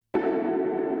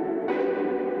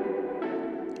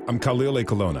I'm Khalil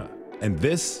Colonna, and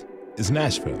this is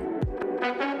Nashville.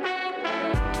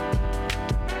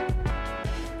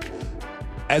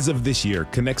 As of this year,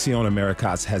 Conexión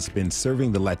Américas has been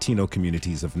serving the Latino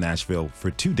communities of Nashville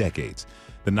for 2 decades.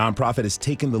 The nonprofit has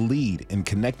taken the lead in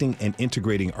connecting and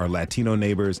integrating our Latino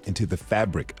neighbors into the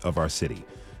fabric of our city.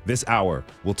 This hour,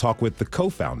 we'll talk with the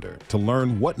co-founder to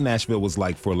learn what Nashville was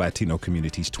like for Latino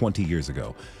communities 20 years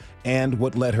ago, and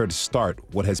what led her to start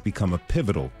what has become a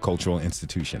pivotal cultural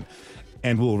institution.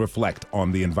 And we'll reflect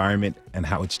on the environment and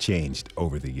how it's changed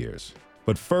over the years.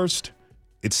 But first,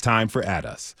 it's time for At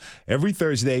Us. Every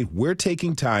Thursday, we're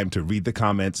taking time to read the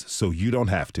comments so you don't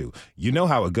have to. You know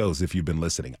how it goes if you've been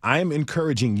listening. I'm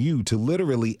encouraging you to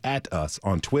literally at us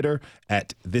on Twitter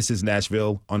at This Is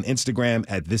Nashville, on Instagram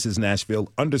at This Is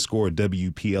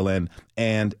Nashville_WPLN,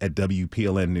 and at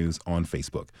WPLN News on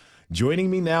Facebook. Joining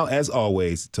me now, as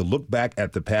always, to look back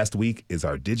at the past week is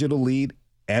our digital lead,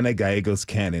 Anna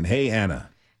Gallegos-Cannon. Hey, Anna.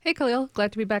 Hey, Khalil.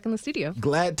 Glad to be back in the studio.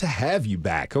 Glad to have you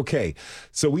back. Okay,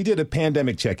 so we did a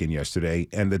pandemic check-in yesterday,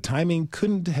 and the timing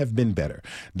couldn't have been better.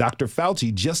 Dr.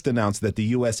 Fauci just announced that the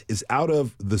U.S. is out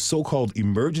of the so-called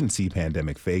emergency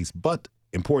pandemic phase, but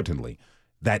importantly,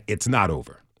 that it's not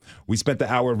over. We spent the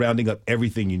hour rounding up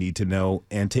everything you need to know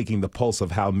and taking the pulse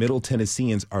of how Middle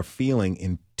Tennesseans are feeling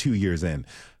in 2 years in.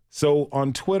 So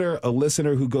on Twitter, a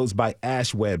listener who goes by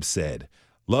Ash Webb said,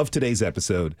 "Love today's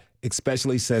episode,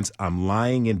 especially since I'm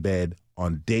lying in bed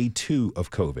on day 2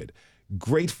 of COVID.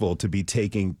 Grateful to be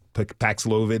taking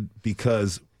Paxlovid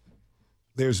because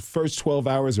their first 12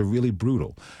 hours are really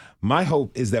brutal. My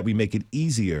hope is that we make it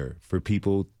easier for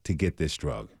people to get this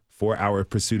drug. 4-hour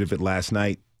pursuit of it last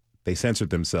night. They censored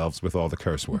themselves with all the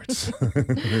curse words."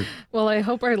 Well, I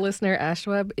hope our listener,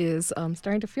 Ashweb, is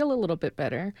starting to feel a little bit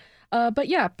better. But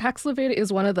yeah, Paxlovid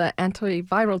is one of the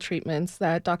antiviral treatments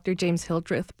that Dr. James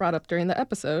Hildreth brought up during the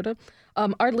episode.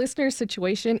 Our listener's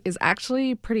situation is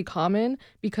actually pretty common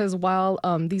because while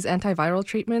these antiviral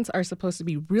treatments are supposed to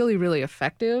be really, really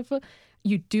effective,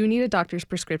 you do need a doctor's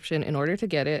prescription in order to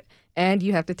get it, and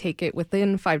you have to take it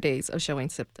within 5 days of showing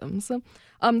symptoms.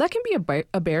 That can be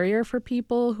a barrier for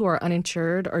people who are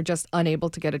uninsured or just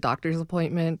unable to get a doctor's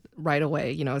appointment right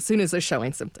away, as soon as they're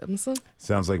showing symptoms.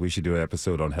 Sounds like we should do an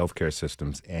episode on healthcare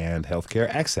systems and healthcare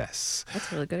access.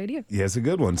 That's a really good idea. Yeah, it's a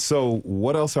good one. So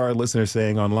what else are our listeners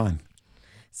saying online?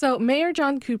 So Mayor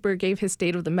John Cooper gave his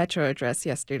State of the Metro address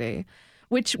yesterday,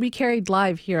 which we carried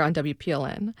live here on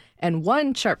WPLN. And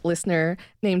one sharp listener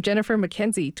named Jennifer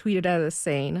McKenzie tweeted at us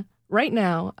saying, "Right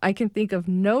now, I can think of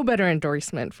no better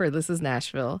endorsement for This Is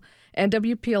Nashville and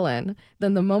WPLN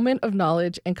than the moment of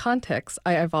knowledge and context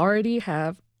I have already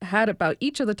had about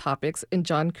each of the topics in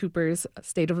John Cooper's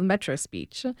State of the Metro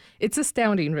speech. It's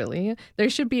astounding, really. There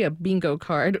should be a bingo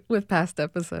card with past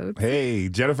episodes." Hey,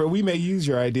 Jennifer, we may use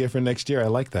your idea for next year. I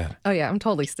like that. Oh, yeah, I'm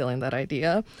totally stealing that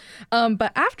idea.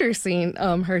 But after seeing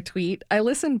her tweet, I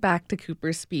listened back to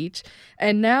Cooper's speech,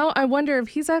 and now I wonder if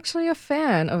he's actually a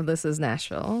fan of This Is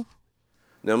Nashville.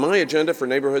 Now, my agenda for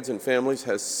neighborhoods and families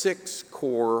has 6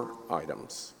 core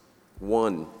items.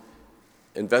 1,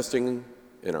 investing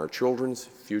in our children's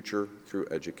future through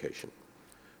education.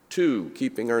 2,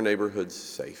 keeping our neighborhoods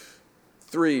safe.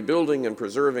 3, building and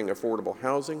preserving affordable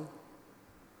housing.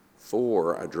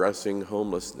 4, addressing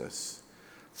homelessness.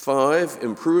 5,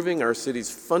 improving our city's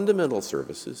fundamental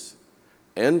services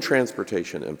and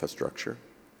transportation infrastructure.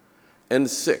 And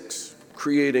 6,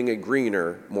 creating a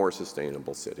greener, more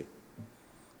sustainable city.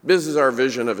 This is our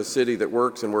vision of a city that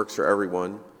works and works for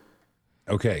everyone.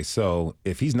 Okay, so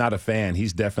if he's not a fan,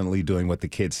 he's definitely doing what the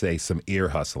kids say, some ear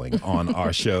hustling on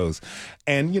our shows.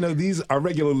 And, our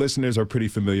regular listeners are pretty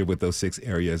familiar with those 6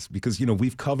 areas because,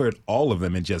 we've covered all of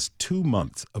them in just 2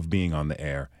 months of being on the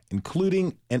air,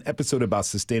 including an episode about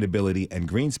sustainability and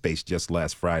green space just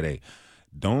last Friday.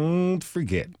 Don't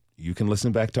forget, you can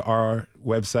listen back to our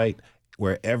website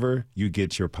wherever you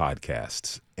get your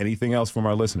podcasts. Anything else from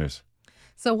our listeners?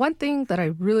 So one thing that I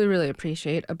really, really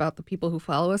appreciate about the people who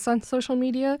follow us on social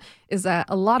media is that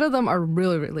a lot of them are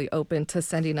really, really open to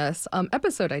sending us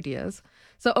episode ideas.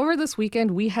 So over this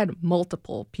weekend, we had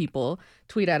multiple people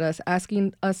tweet at us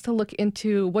asking us to look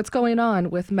into what's going on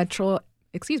with Metro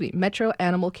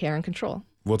Animal Care and Control.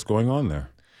 What's going on there?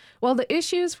 Well, the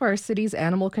issues for our city's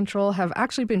animal control have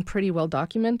actually been pretty well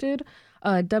documented.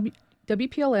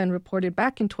 WPLN reported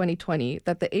back in 2020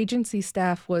 that the agency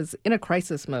staff was in a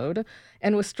crisis mode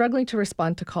and was struggling to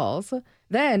respond to calls.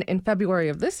 Then, in February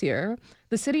of this year,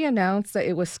 the city announced that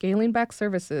it was scaling back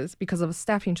services because of a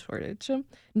staffing shortage.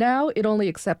 Now, it only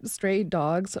accepts stray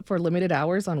dogs for limited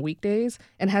hours on weekdays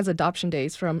and has adoption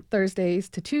days from Thursdays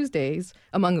to Tuesdays,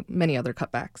 among many other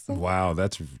cutbacks. Wow,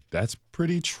 that's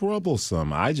pretty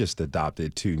troublesome. I just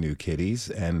adopted 2 new kitties,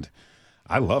 and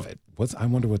I love it. I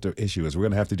wonder what their issue is. We're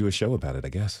going to have to do a show about it, I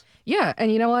guess. Yeah,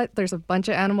 and you know what? There's a bunch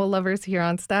of animal lovers here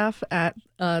on staff at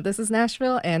This is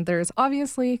Nashville, and there's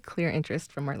obviously clear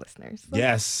interest from our listeners.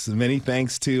 Yes, many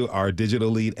thanks to our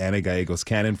digital lead, Ana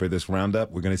Gallegos-Cannon, for this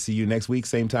roundup. We're going to see you next week,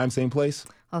 same time, same place.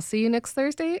 I'll see you next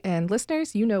Thursday, and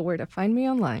listeners, you know where to find me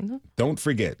online. Don't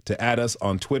forget to add us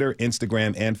on Twitter,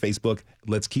 Instagram, and Facebook.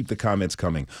 Let's keep the comments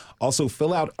coming. Also,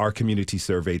 fill out our community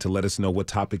survey to let us know what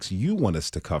topics you want us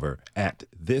to cover at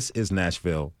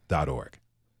thisisnashville.org.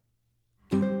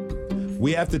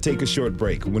 We have to take a short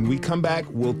break. When we come back,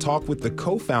 we'll talk with the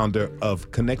co-founder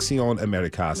of Conexión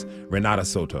Américas, Renata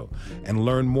Soto, and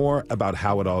learn more about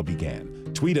how it all began.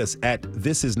 Tweet us at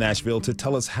This Is Nashville to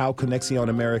tell us how Conexión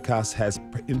Américas has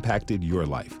impacted your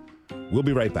life. We'll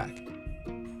be right back.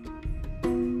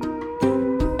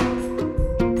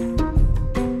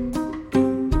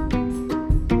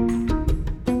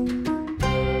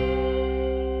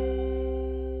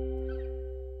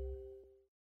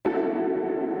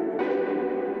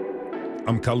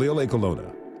 I'm Khalil Ecolona,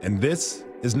 and this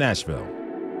is Nashville.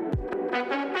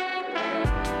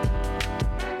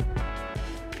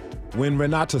 When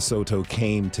Renata Soto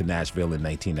came to Nashville in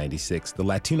 1996, the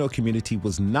Latino community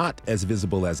was not as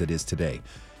visible as it is today.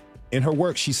 In her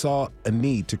work, she saw a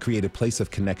need to create a place of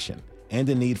connection and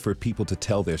a need for people to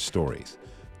tell their stories.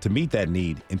 To meet that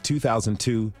need, in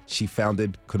 2002, she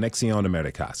founded Conexión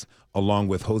Américas, along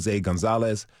with Jose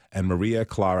Gonzalez and Maria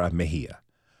Clara Mejia.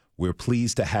 We're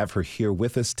pleased to have her here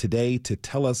with us today to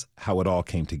tell us how it all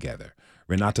came together.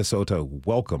 Renata Soto,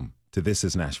 welcome to This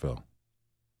is Nashville.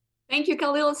 Thank you,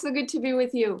 Khalil. It's so good to be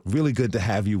with you. Really good to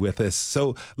have you with us.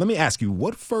 So let me ask you,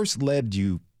 what first led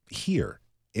you here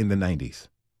in the 90s?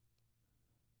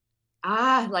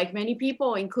 Like many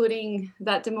people, including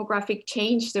that demographic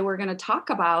change that we're going to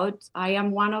talk about, I am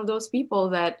one of those people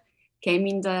that came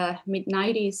in the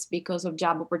mid-90s because of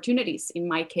job opportunities. In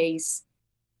my case,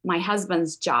 my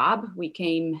husband's job, we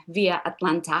came via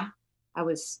Atlanta. I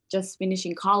was just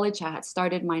finishing college. I had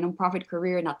started my nonprofit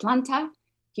career in Atlanta.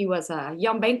 He was a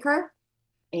young banker,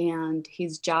 and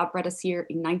his job brought us here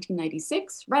in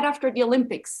 1996, right after the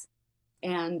Olympics.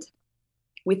 And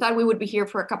we thought we would be here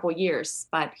for a couple of years,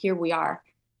 but here we are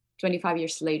 25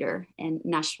 years later, and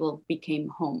Nashville became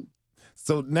home.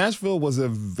 So Nashville was a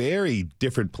very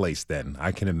different place then,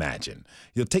 I can imagine.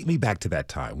 You'll take me back to that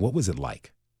time. What was it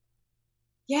like?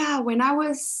 Yeah, when I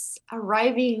was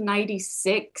arriving in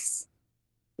 96,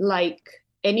 like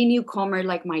any newcomer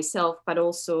like myself, but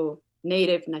also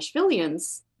native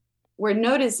Nashvillians, were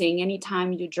noticing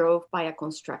anytime you drove by a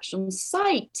construction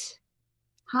site,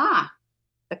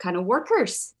 the kind of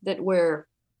workers that were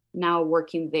now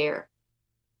working there.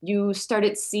 You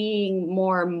started seeing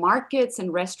more markets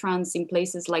and restaurants in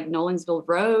places like Nolensville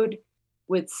Road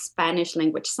with Spanish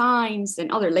language signs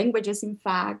and other languages, in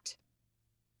fact.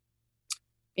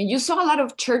 And you saw a lot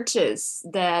of churches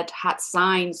that had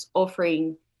signs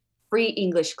offering free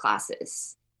English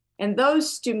classes. And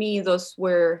those, to me, those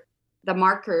were the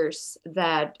markers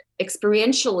that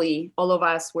experientially all of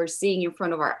us were seeing in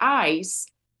front of our eyes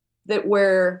that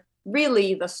were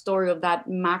really the story of that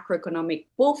macroeconomic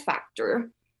pull factor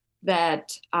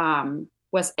that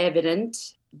was evident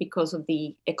because of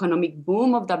the economic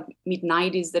boom of the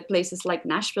mid-90s that places like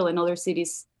Nashville and other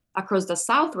cities across the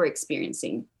South were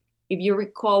experiencing. If you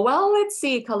recall, well, let's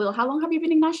see, Khalil, how long have you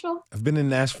been in Nashville? I've been in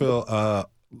Nashville,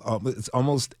 it's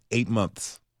almost 8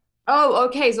 months. Oh,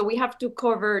 okay. So we have to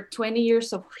cover 20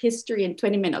 years of history in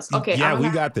 20 minutes. Okay. Yeah, we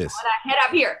got this. Head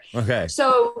up here. Okay.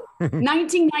 So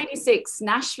 1996,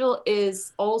 Nashville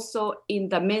is also in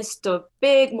the midst of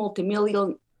big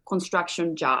multi-million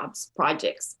construction jobs,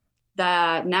 projects.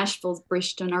 The Nashville's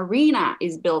Bridgestone Arena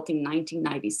is built in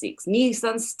 1996.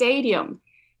 Nissan Stadium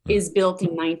is built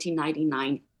in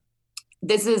 1999.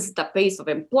 This is the pace of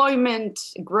employment.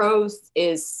 Growth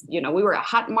is, we were a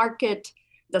hot market.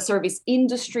 The service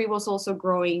industry was also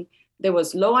growing. There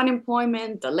was low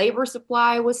unemployment. The labor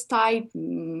supply was tight,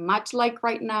 much like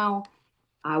right now.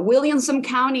 Williamson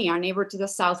County, our neighbor to the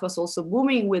south, was also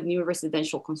booming with new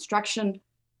residential construction.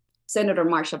 Senator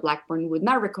Marsha Blackburn would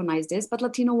not recognize this, but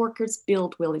Latino workers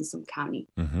built Williamson County.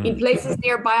 Mm-hmm. In places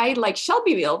nearby, like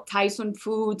Shelbyville, Tyson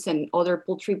Foods and other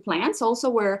poultry plants also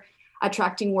were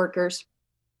attracting workers.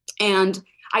 And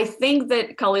I think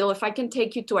that, Khalil, if I can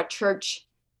take you to a church,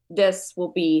 this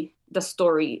will be the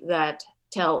story that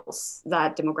tells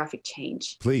that demographic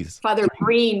change. Please. Father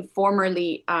Breen,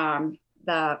 formerly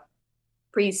the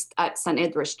priest at St.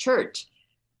 Edward's Church,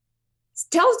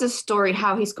 tells the story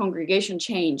how his congregation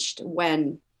changed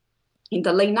when, in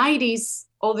the late 90s,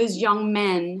 all these young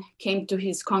men came to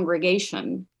his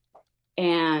congregation.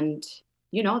 And,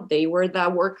 you know, they were the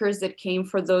workers that came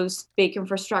for those big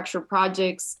infrastructure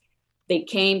projects. They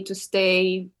came to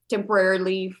stay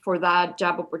temporarily for that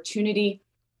job opportunity,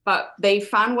 but they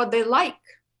found what they like.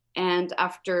 And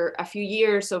after a few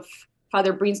years of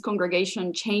Father Breen's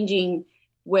congregation changing,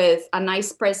 with a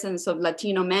nice presence of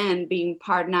Latino men being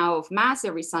part now of Mass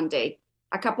every Sunday,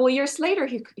 a couple of years later,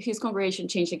 his congregation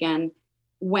changed again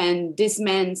when these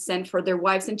men sent for their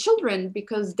wives and children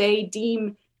because they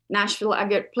deem Nashville a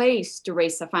good place to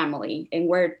raise a family and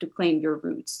where to claim your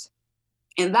roots.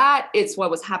 And that is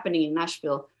what was happening in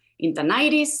Nashville in the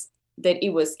 90s, that it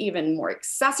was even more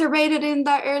exacerbated in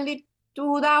the early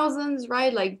 2000s,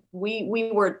 right? Like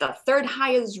we were the third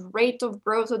highest rate of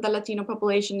growth of the Latino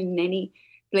population in any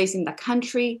place in the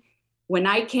country. When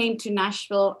I came to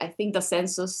Nashville, I think the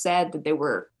census said that there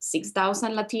were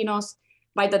 6,000 Latinos.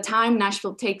 By the time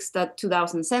Nashville takes the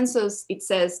 2000 census, it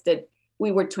says that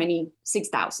we were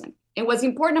 26,000. And what's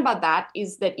important about that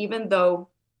is that even though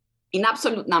in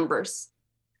absolute numbers,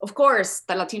 of course,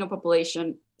 the Latino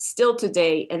population still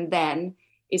today and then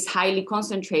is highly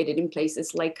concentrated in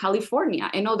places like California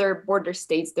and other border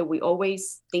states that we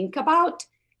always think about,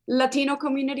 Latino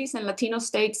communities and Latino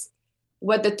states.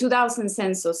 What the 2000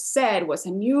 census said was a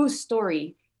new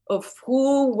story of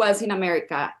who was in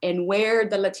America and where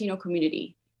the Latino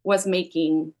community was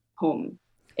making home.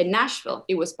 In Nashville,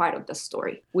 it was part of the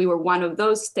story. We were one of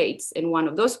those states and one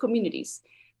of those communities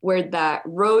where the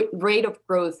rate of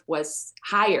growth was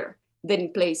higher than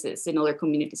in places in other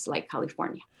communities like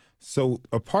California. So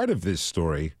a part of this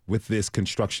story, with this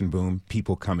construction boom,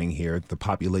 people coming here, the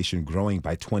population growing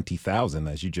by 20,000,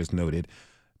 as you just noted,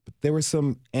 but there were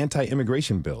some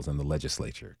anti-immigration bills in the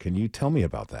legislature. Can you tell me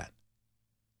about that?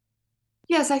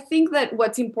 Yes, I think that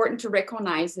what's important to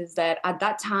recognize is that at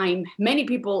that time, many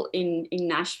people in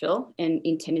Nashville and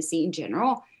in Tennessee in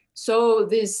general saw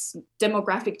this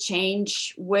demographic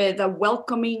change with a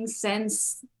welcoming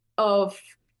sense of,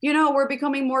 you know, we're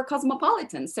becoming more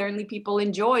cosmopolitan. Certainly people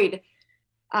enjoyed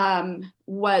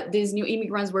what these new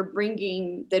immigrants were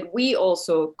bringing that we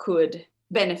also could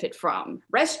benefit from.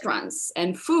 Restaurants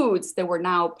and foods that were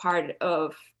now part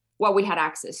of what we had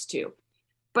access to.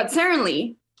 But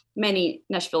certainly many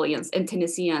Nashvillians and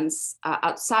Tennesseans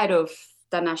outside of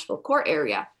the Nashville core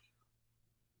area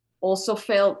also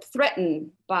felt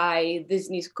threatened by these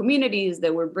new communities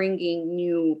that were bringing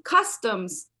new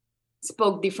customs,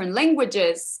 spoke different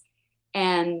languages,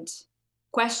 and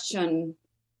questioned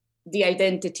the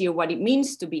identity of what it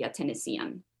means to be a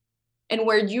Tennessean. And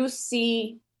where you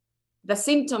see the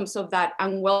symptoms of that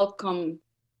unwelcome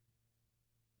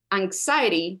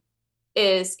anxiety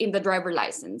is in the driver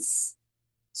license.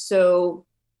 So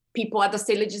people at the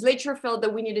state legislature felt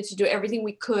that we needed to do everything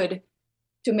we could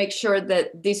to make sure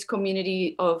that this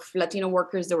community of Latino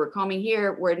workers that were coming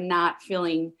here were not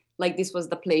feeling like this was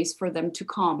the place for them to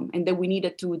come, and that we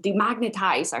needed to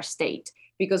demagnetize our state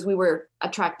because we were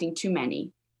attracting too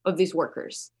many of these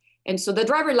workers. And so the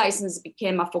driver license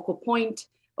became a focal point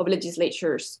of the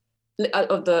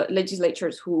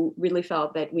legislatures who really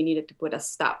felt that we needed to put a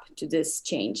stop to this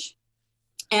change.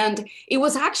 And it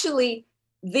was actually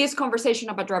this conversation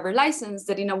about driver license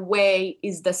that in a way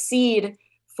is the seed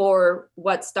for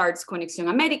what starts Conexión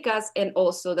Américas and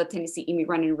also the Tennessee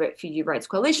Immigrant and Refugee Rights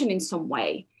Coalition in some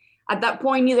way. At that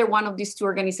point, neither one of these two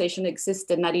organizations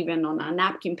existed, not even on a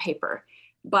napkin paper.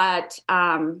 But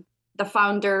the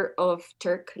founder of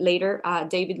Turk later,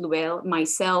 David Luell,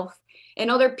 myself,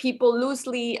 and other people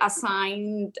loosely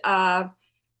assigned, as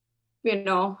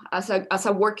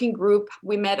a working group,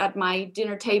 we met at my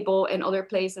dinner table and other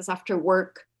places after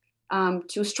work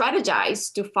to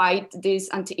strategize to fight these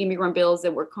anti-immigrant bills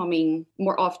that were coming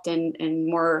more often and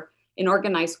more in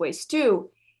organized ways too.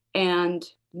 And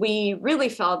we really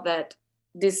felt that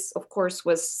this, of course,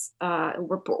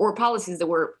 were policies that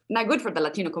were not good for the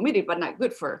Latino community, but not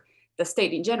good for the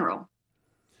state in general.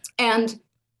 And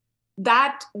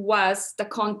that was the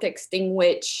context in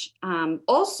which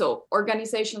also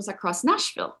organizations across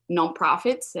Nashville,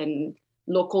 nonprofits and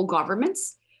local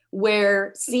governments,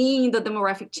 were seeing the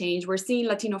demographic change. We're seeing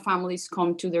Latino families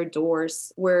come to their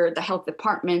doors, where the health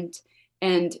department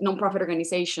and nonprofit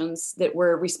organizations that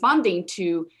were responding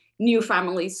to new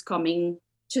families coming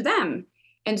to them.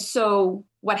 And so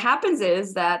what happens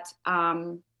is that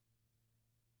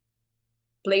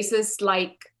places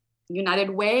like United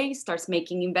Way starts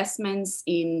making investments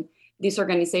in these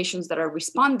organizations that are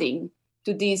responding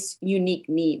to these unique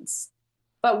needs.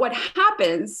 But what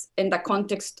happens in the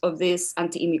context of these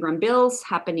anti-immigrant bills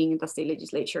happening in the state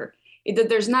legislature is that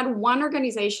there's not one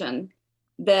organization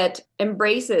that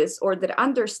embraces or that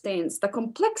understands the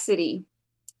complexity,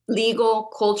 legal,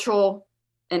 cultural,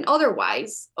 and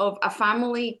otherwise, of a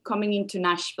family coming into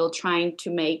Nashville trying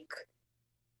to make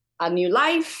a new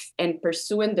life and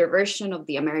pursuing their version of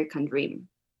the American dream.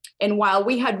 And while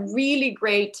we had really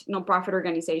great nonprofit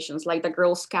organizations like the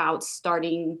Girl Scouts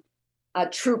starting a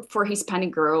troop for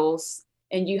Hispanic girls,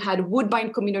 and you had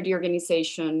Woodbine Community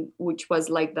Organization, which was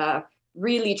like the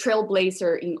really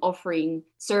trailblazer in offering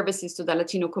services to the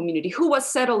Latino community who was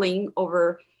settling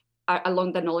over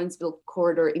along the Nolensville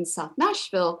corridor in South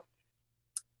Nashville,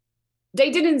 they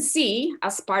didn't see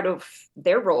as part of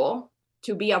their role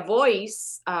to be a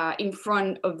voice in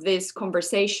front of this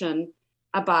conversation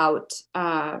about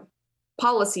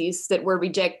policies that were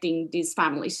rejecting these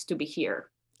families to be here.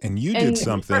 And you did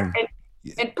something.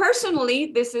 And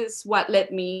personally, this is what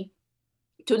led me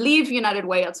to leave United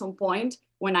Way at some point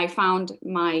when I found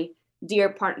my dear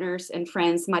partners and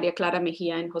friends, Maria Clara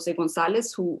Mejia and Jose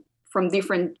Gonzalez, who from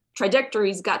different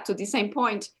trajectories got to the same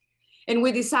point. And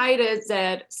we decided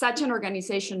that such an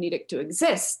organization needed to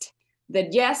exist,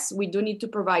 that yes, we do need to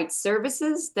provide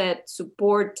services that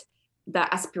support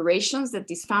the aspirations that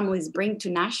these families bring to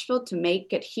Nashville to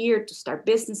make it here, to start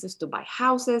businesses, to buy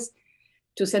houses,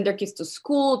 to send their kids to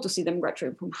school, to see them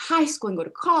graduate from high school and go to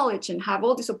college and have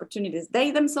all these opportunities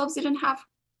they themselves didn't have.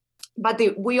 But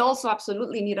we also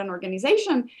absolutely need an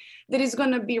organization that is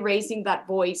going to be raising that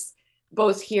voice,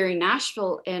 both here in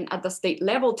Nashville and at the state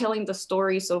level, telling the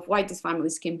stories of why these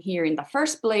families came here in the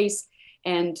first place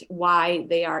and why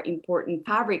they are important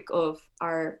fabric of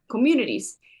our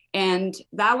communities. And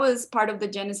that was part of the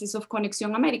genesis of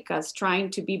Conexión Américas, trying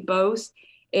to be both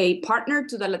a partner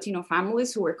to the Latino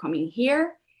families who were coming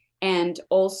here and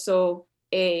also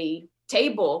a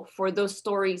table for those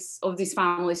stories of these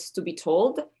families to be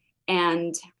told.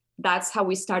 And that's how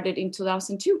we started in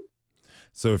 2002.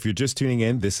 So if you're just tuning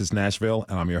in, this is Nashville,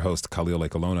 and I'm your host, Khalil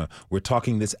Ekolona. We're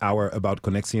talking this hour about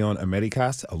Conexión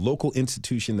Américas, a local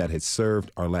institution that has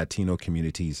served our Latino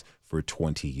communities for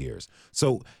 20 years.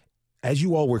 So as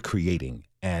you all were creating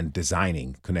and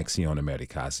designing Conexión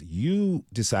Américas, you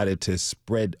decided to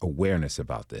spread awareness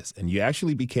about this, and you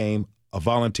actually became a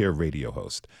volunteer radio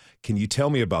host. Can you tell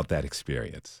me about that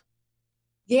experience?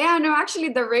 Yeah, no, actually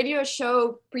the radio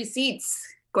show precedes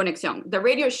Conexión. The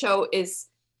radio show is,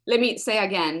 let me say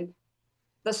again,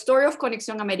 the story of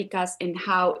Conexión Américas and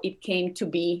how it came to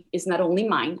be is not only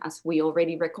mine, as we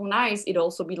already recognize, it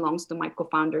also belongs to my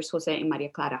co-founders, Jose and Maria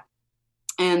Clara.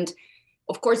 And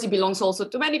of course, it belongs also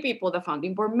to many people, the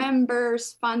founding board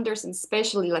members, funders, and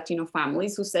especially Latino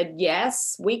families who said,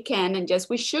 yes, we can, and yes,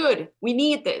 we should. We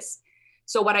need this.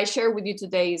 So what I share with you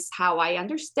today is how I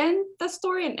understand the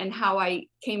story and how I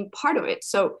came part of it.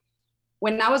 So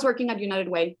when I was working at United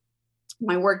Way,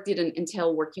 my work didn't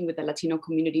entail working with the Latino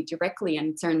community directly.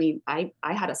 And certainly I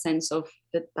had a sense of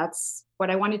that's what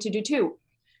I wanted to do too.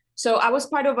 So I was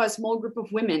part of a small group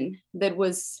of women that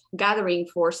was gathering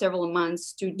for several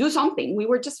months to do something. We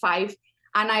were just 5.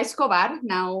 Ana Escobar,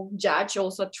 now judge,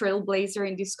 also a trailblazer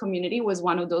in this community, was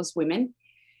one of those women.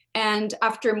 And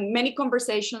after many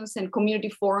conversations and community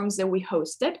forums that we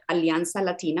hosted, Alianza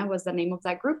Latina was the name of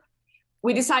that group,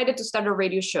 we decided to start a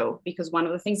radio show because one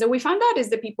of the things that we found out is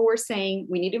that people were saying,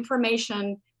 we need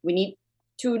information, we need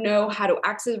to know how to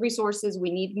access resources, we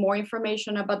need more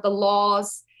information about the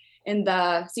laws and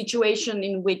the situation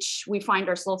in which we find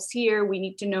ourselves here. We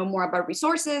need to know more about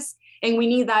resources, and we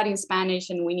need that in Spanish,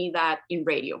 and we need that in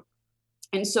radio.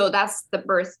 And so that's the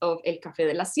birth of El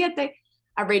Café de las Siete,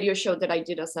 a radio show that I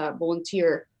did as a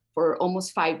volunteer for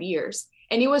almost 5 years.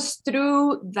 And it was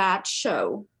through that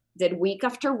show that week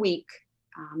after week,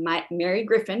 Mary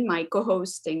Griffin, my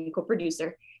co-host and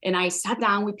co-producer, and I sat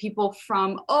down with people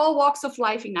from all walks of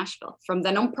life in Nashville, from the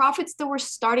nonprofits that were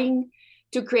starting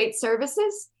to create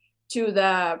services to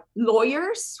the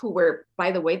lawyers who were,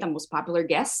 by the way, the most popular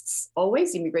guests,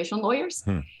 always immigration lawyers.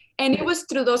 And it was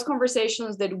through those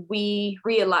conversations that we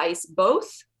realized both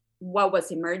what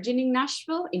was emerging in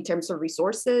Nashville in terms of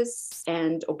resources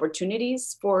and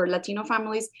opportunities for Latino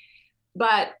families,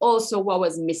 but also what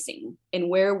was missing and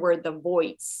where were the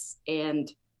voids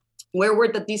and where were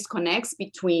the disconnects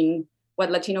between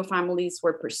what Latino families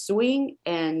were pursuing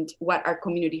and what our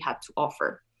community had to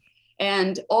offer.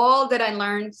 And all that I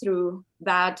learned through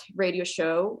that radio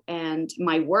show and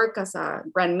my work as a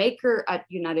grant maker at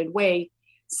United Way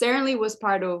certainly was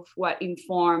part of what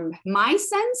informed my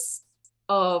sense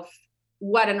of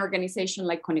what an organization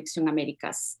like Conexión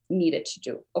Américas needed to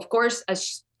do. Of course,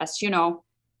 as you know,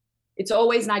 it's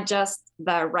always not just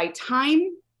the right time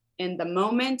and the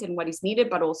moment and what is needed,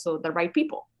 but also the right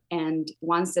people. And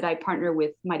once that I partner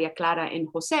with Maria Clara and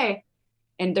Jose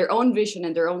and their own vision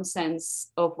and their own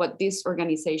sense of what this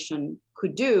organization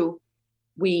could do,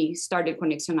 we started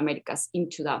Conexión Américas in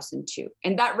 2002.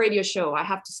 And that radio show, I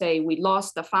have to say, we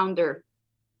lost the founder,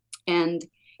 and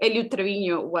Eliud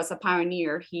Treviño was a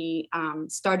pioneer. He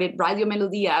started Radio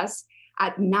Melodías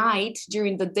at night.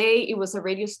 During the day, it was a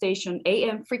radio station,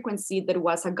 AM frequency, that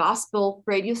was a gospel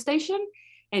radio station.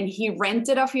 And he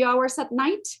rented a few hours at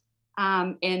night.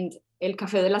 And El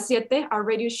Café de las Siete, our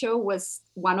radio show, was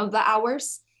one of the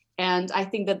hours. And I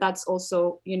think that that's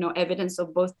also, evidence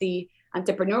of both the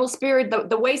entrepreneurial spirit,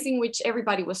 the ways in which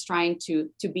everybody was trying to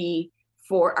be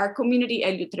for our community.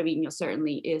 Eliud Treviño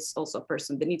certainly is also a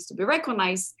person that needs to be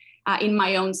recognized in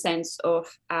my own sense of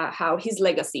how his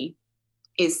legacy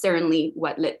is certainly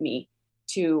what led me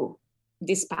to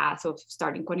this path of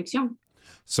starting Conexión.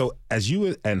 So as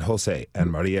you and Jose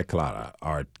and Maria Clara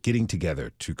are getting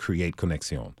together to create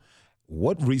Conexión,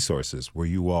 what resources were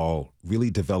you all really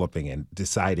developing and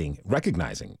deciding,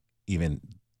 recognizing even,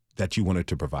 that you wanted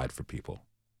to provide for people?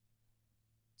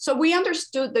 So we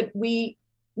understood that we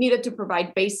needed to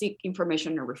provide basic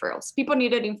information and referrals. People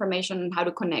needed information on how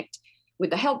to connect with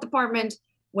the health department.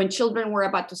 When children were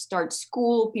about to start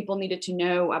school, people needed to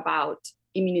know about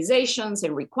immunizations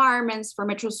and requirements for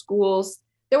metro schools.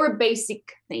 There were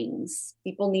basic things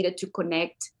people needed to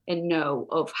connect and know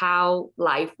of how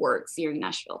life works here in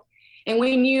Nashville. And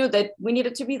we knew that we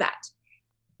needed to be that.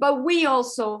 But we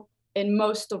also, and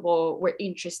most of all, were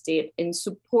interested in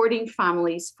supporting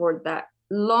families for the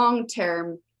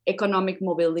long-term economic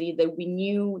mobility that we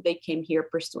knew they came here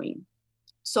pursuing.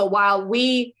 So while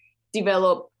we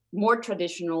developed more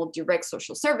traditional direct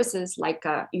social services like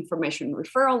an information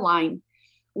referral line,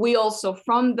 we also,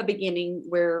 from the beginning,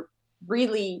 were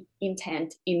really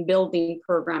intent in building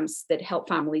programs that help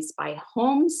families buy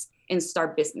homes and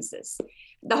start businesses.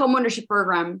 The homeownership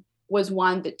program was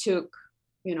one that took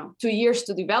 2 years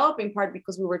to develop, in part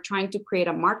because we were trying to create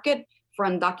a market for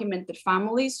undocumented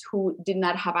families who did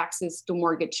not have access to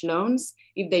mortgage loans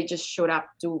if they just showed up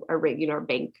to a regular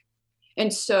bank.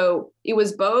 And so it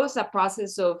was both a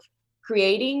process of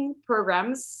creating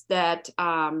programs that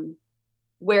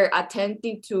were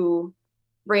attempting to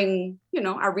bring,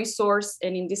 a resource,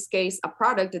 and in this case, a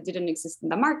product that didn't exist in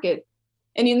the market.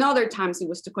 And in other times, it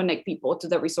was to connect people to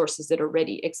the resources that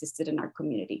already existed in our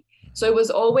community. So it was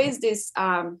always this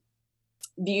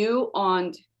view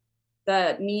on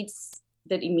the needs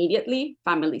that immediately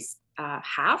families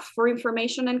have for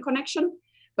information and connection,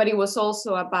 but it was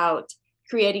also about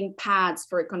creating paths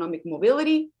for economic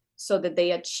mobility so that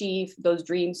they achieve those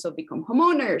dreams of become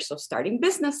homeowners, of starting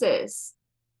businesses.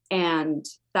 And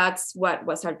that's what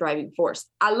was our driving force,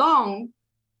 along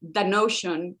the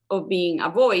notion of being a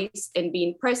voice and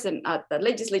being present at the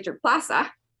legislature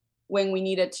plaza when we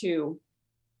needed to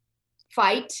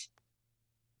fight,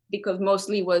 because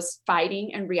mostly was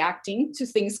fighting and reacting to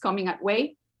things coming our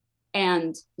way,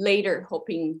 and later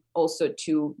hoping also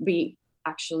to be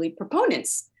actually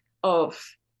proponents of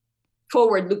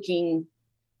forward-looking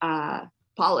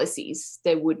policies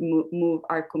that would move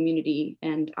our community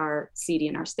and our city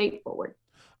and our state forward.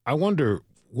 I wonder,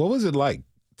 what was it like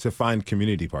to find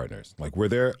community partners? Like, were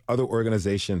there other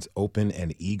organizations open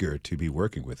and eager to be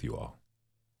working with you all?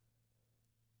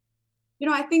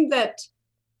 I think that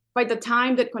by the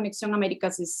time that Conexión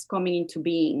Américas is coming into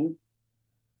being,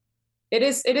 it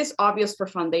is obvious for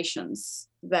foundations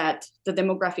that the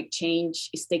demographic change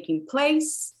is taking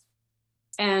place.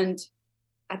 And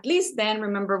at least then,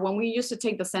 remember, when we used to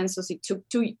take the census, it took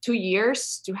two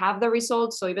years to have the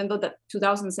results. So even though the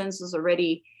 2000 census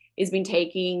already has been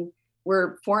taking,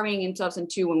 we're forming in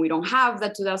 2002 when we don't have the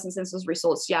 2000 census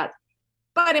results yet.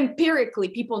 But empirically,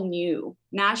 people knew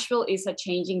Nashville is a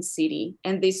changing city,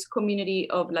 and this community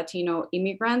of Latino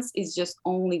immigrants is just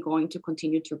only going to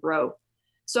continue to grow.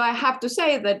 So I have to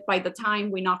say that by the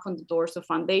time we knock on the doors of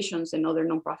foundations and other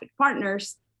nonprofit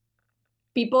partners,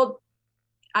 people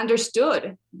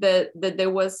understood that there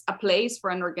was a place for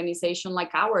an organization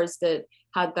like ours that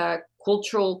had the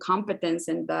cultural competence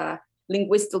and the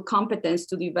linguistic competence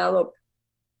to develop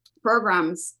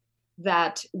programs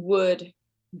that would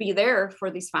be there for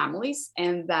these families,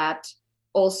 and that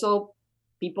also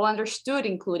people understood,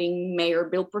 including Mayor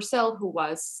Bill Purcell, who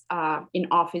was in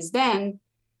office then,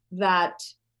 that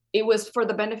it was for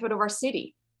the benefit of our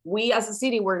city. We as a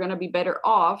city were going to be better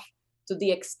off to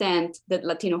the extent that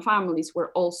Latino families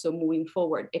were also moving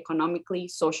forward economically,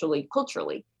 socially,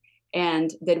 culturally.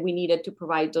 and that we needed to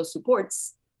provide those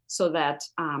supports so that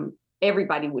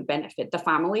everybody would benefit, the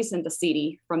families and the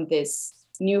city, from this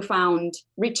newfound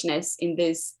richness in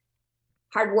this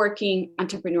hardworking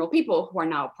entrepreneurial people who are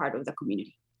now part of the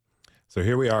community. So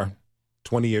here we are,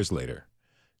 20 years later.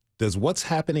 Does what's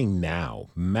happening now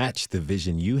match the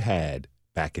vision you had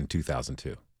back in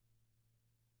 2002?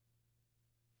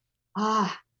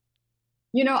 I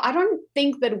don't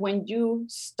think that when you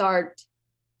start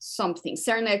something,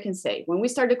 certainly I can say, when we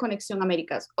started Conexión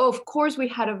Américas, of course, we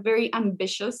had a very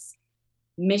ambitious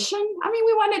mission. I mean,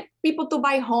 we wanted people to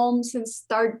buy homes and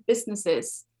start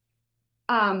businesses.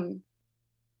 And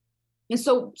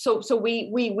so we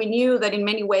knew that in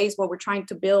many ways what we're trying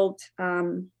to build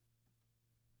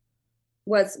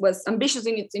was ambitious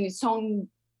in its own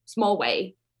small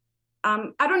way.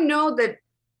 I don't know that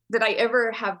I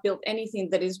ever have built anything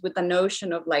that is with the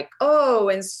notion of like, oh,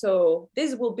 and so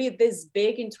this will be this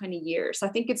big in 20 years. I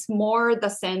think it's more the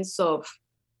sense of,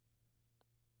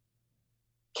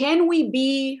 can we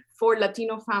be, for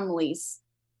Latino families,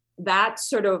 that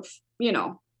sort of,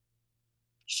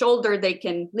 shoulder they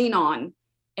can lean on,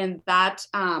 and that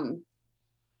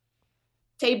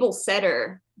table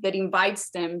setter that invites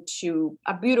them to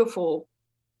a beautiful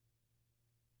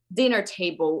dinner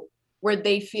table where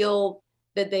they feel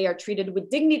that they are treated with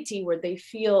dignity, where they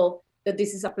feel that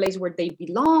this is a place where they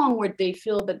belong, where they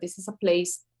feel that this is a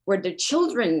place where their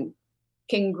children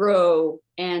can grow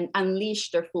and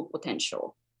unleash their full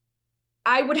potential.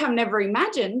 I would have never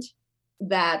imagined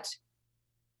that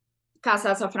Casa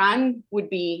Azafran would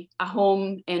be a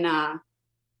home and a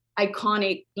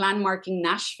iconic landmark in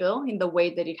Nashville in the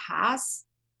way that it has.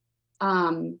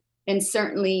 And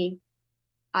certainly,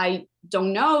 I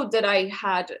don't know that I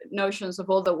had notions of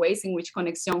all the ways in which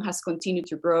Conexión has continued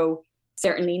to grow,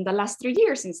 certainly in the last 3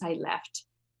 years since I left.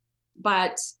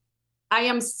 But I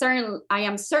am certain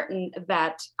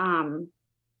that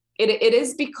it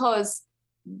is because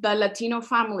the Latino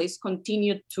families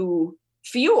continue to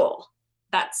fuel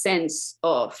that sense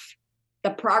of the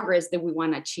progress that we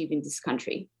want to achieve in this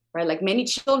country, right? Like, many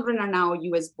children are now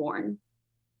US born.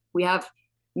 We have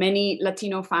many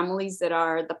Latino families that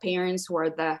are the parents who are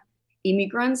the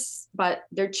immigrants, but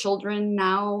their children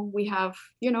now, we have,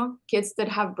 kids that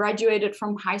have graduated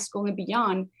from high school and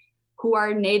beyond who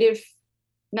are native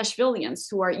Nashvillians,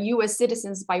 who are US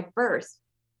citizens by birth.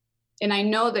 And I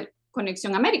know that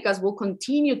Conexión Américas will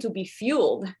continue to be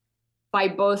fueled by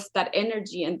both that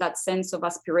energy and that sense of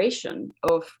aspiration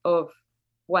of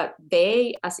what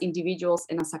they as individuals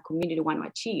and as a community want to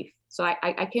achieve. So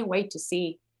I can't wait to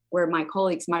see where my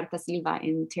colleagues Marta Silva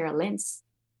and Tara Lenz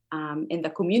and the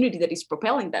community that is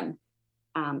propelling them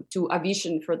to a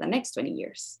vision for the next 20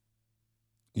 years.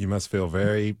 You must feel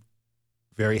very,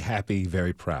 very happy,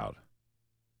 very proud.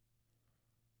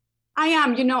 I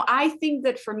am. I think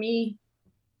that for me,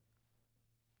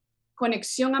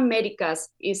 Conexión Américas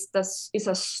is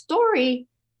a story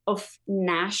of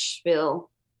Nashville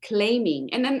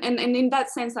claiming, and in that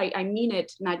sense, I mean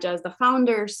it, not just the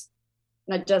founders,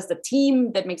 not just the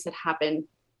team that makes it happen,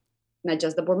 not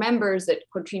just the board members that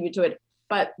contribute to it,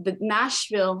 but the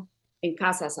Nashville and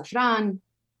Casa Azafran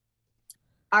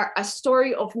are a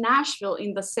story of Nashville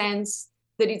in the sense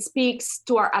that it speaks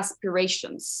to our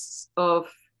aspirations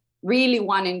of really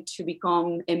wanting to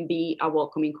become and be a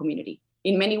welcoming community.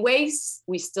 In many ways,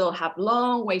 we still have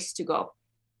long ways to go,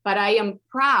 but I am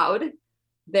proud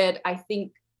that I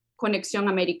think Conexión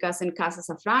Américas and Casa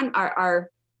Azafran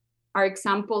are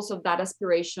examples of that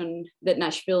aspiration that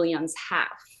Nashvillians have.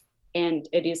 And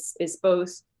it is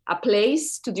both a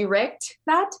place to direct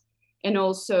that and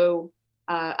also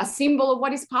a symbol of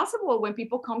what is possible when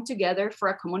people come together for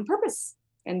a common purpose.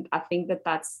 And I think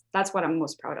that's what I'm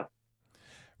most proud of.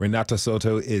 Renata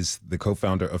Soto is the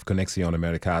co-founder of Conexión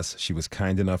Américas. She was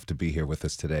kind enough to be here with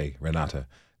us today. Renata,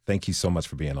 thank you so much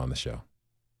for being on the show.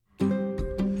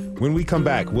 When we come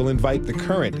back, we'll invite the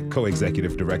current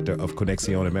co-executive director of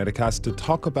Conexión Américas to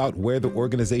talk about where the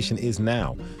organization is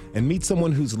now and meet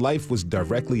someone whose life was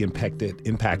directly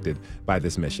impacted by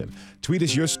this mission. Tweet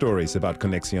us your stories about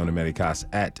Conexión Américas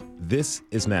at This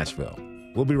Is Nashville.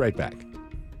 We'll be right back.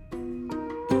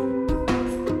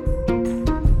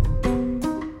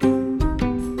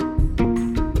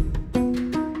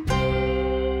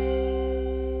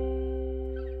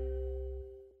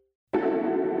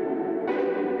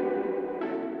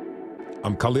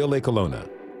 I'm Khalil Lecolona,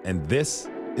 and this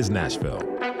is Nashville.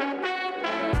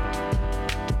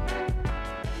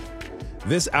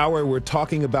 This hour, we're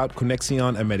talking about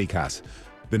Conexión Américas,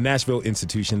 the Nashville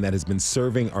institution that has been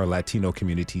serving our Latino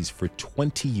communities for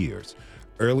 20 years.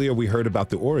 Earlier, we heard about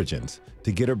the origins.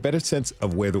 To get a better sense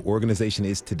of where the organization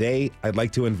is today, I'd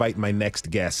like to invite my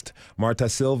next guest. Marta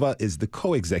Silva is the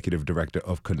co-executive director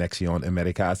of Conexión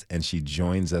Américas, and she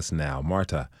joins us now.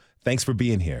 Marta, thanks for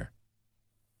being here.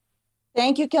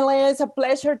 Thank you, Kelly. It's a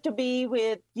pleasure to be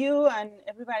with you and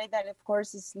everybody that, of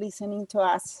course, is listening to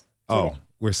us today. Oh,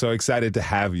 we're so excited to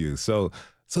have you. So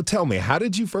tell me, how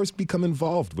did you first become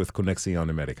involved with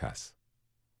Conexión Américas?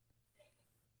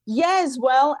 Yes,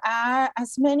 well,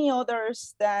 as many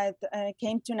others that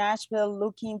came to Nashville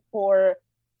looking for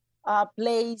a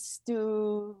place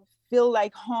to feel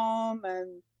like home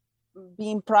and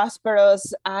being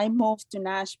prosperous, I moved to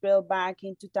Nashville back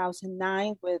in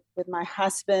 2009 with my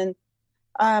husband.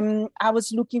 I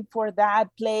was looking for that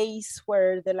place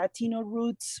where the Latino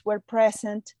roots were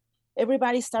present.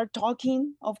 Everybody started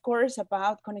talking, of course,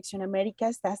 about Conexión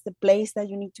Américas. That's the place that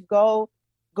you need to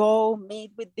go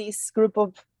meet with this group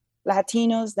of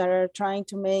Latinos that are trying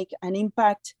to make an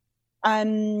impact.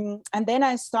 And then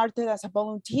I started as a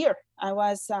volunteer. I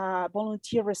was a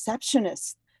volunteer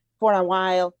receptionist for a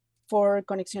while for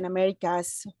Conexión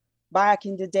Américas back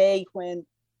in the day when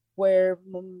we're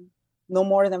no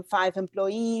more than 5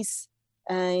 employees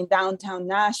in downtown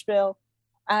Nashville.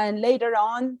 And later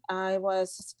on, I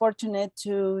was fortunate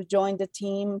to join the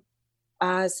team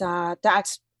as a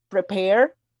tax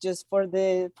preparer just for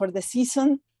the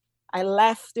season. I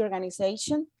left the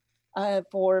organization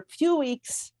for a few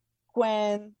weeks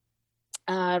when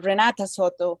Renata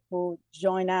Soto, who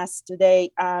joined us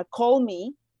today, called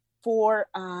me for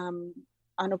an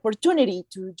opportunity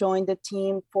to join the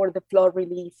team for the flood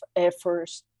relief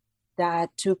efforts that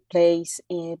took place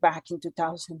back in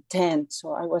 2010.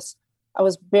 So I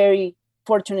was very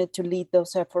fortunate to lead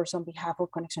those efforts on behalf of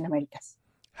Conexión Américas.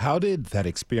 How did that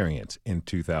experience in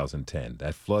 2010,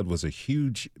 that flood was a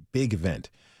huge, big event.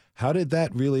 How did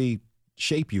that really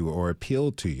shape you or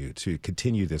appeal to you to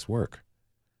continue this work?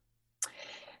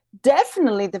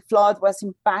 Definitely the flood was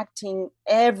impacting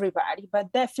everybody,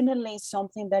 but definitely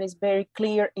something that is very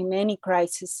clear in any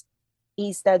crisis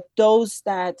is that those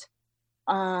that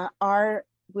are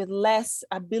with less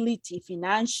ability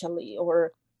financially,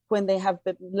 or when they have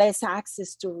less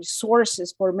access to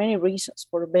resources for many reasons,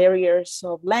 for barriers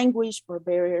of language, for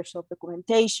barriers of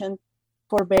documentation,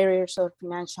 for barriers of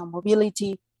financial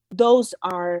mobility, those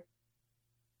are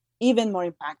even more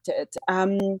impacted.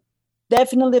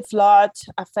 Definitely flood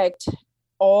affect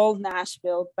all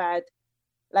Nashville, but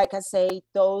like I say,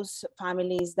 those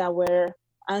families that were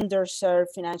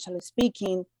underserved financially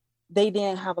speaking, they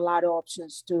didn't have a lot of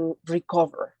options to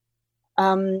recover.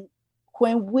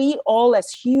 When we all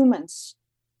as humans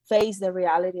face the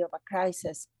reality of a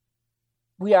crisis,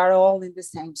 we are all in the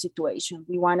same situation.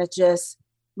 We want to just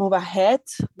move ahead.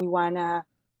 We want to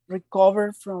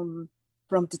recover from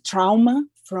the trauma,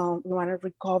 we want to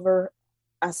recover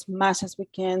as much as we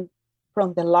can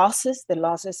from the losses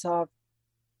of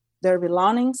their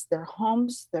belongings, their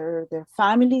homes, their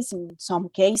families in some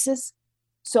cases.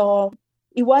 So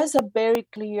it was a very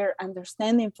clear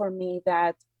understanding for me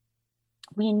that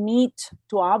we need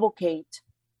to advocate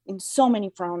in so many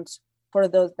fronts for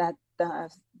those that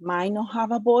might not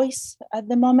have a voice at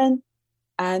the moment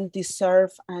and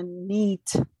deserve and need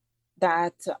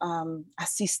that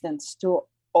assistance to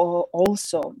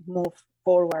also move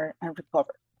forward and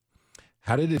recover.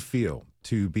 How did it feel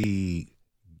to be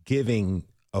giving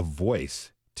a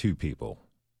voice to people?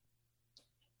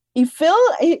 It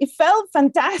felt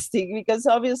fantastic because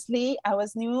obviously I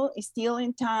was new, still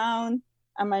in town.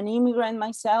 I'm an immigrant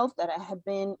myself, that I have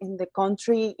been in the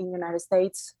country, in the United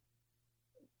States,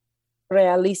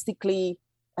 realistically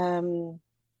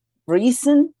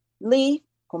recently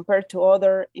compared to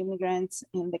other immigrants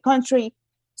in the country.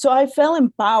 So I felt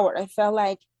empowered. I felt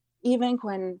like even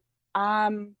when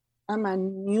I'm a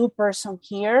new person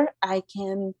here, I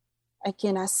can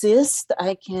assist,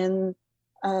 I can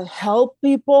help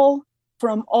people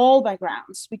from all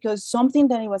backgrounds, because something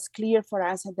that it was clear for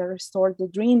us at the Restore the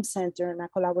Dream Center in a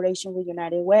collaboration with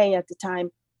United Way at the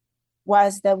time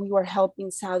was that we were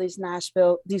helping Southeast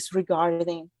Nashville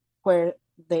disregarding where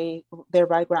their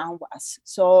background was.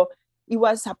 So it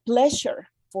was a pleasure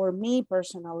for me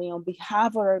personally on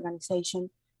behalf of our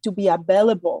organization to be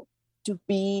available, to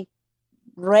be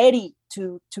ready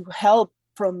to help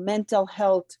from mental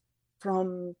health,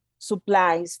 from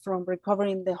supplies, from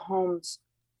recovering the homes,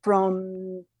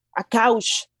 from a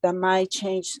couch that might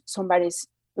change somebody's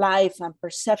life and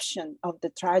perception of the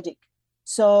tragic.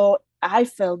 So I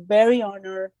felt very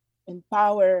honored,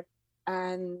 empowered,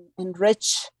 and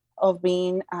enriched of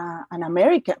being an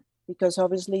American, because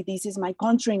obviously this is my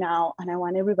country now, and I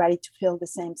want everybody to feel the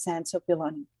same sense of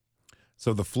belonging.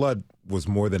 So the flood was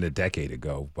more than a decade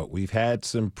ago, but we've had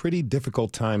some pretty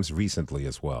difficult times recently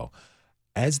as well.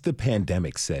 As the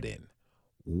pandemic set in,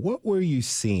 what were you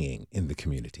seeing in the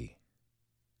community?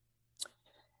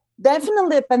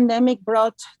 Definitely, the pandemic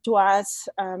brought to us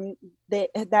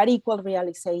that equal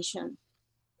realization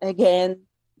again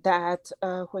that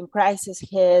when crisis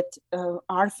hit,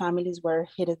 our families were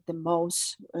hit the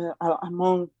most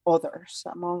among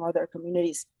other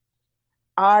communities.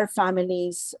 Our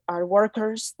families are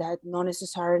workers that not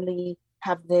necessarily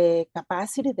have the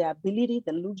capacity, the ability,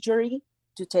 the luxury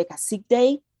to take a sick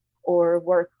day or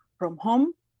work from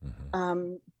home.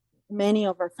 Mm-hmm. Many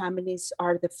of our families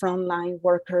are the frontline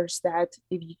workers that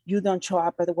if you don't show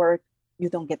up at work, you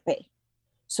don't get paid.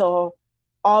 So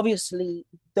obviously,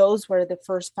 those were the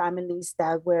first families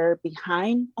that were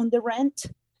behind on the rent,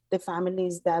 the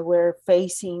families that were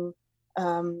facing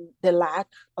the lack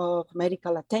of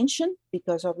medical attention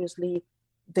because obviously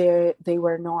they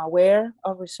were not aware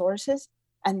of resources.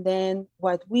 And then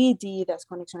what we did as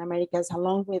Conexión Américas,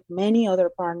 along with many other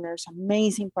partners,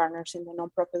 amazing partners in the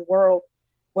nonprofit world,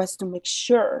 was to make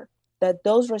sure that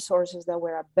those resources that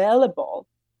were available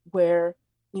were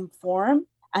informed,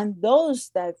 and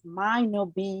those that might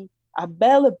not be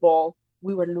available,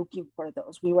 we were looking for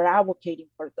those. We were advocating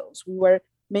for those. We were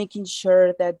making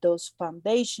sure that those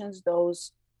foundations,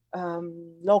 those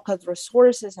local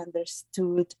resources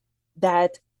understood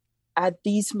that at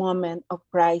this moment of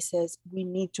crisis, we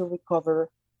need to recover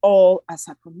all as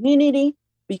a community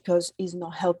because it's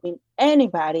not helping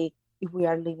anybody if we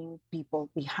are leaving people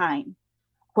behind.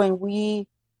 When we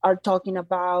are talking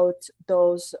about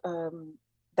those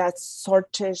that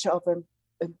shortage of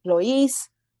employees,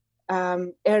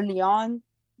 early on,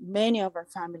 many of our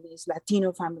families,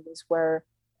 Latino families, were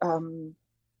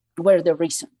the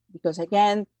reason because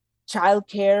again,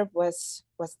 childcare was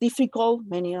difficult.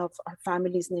 Many of our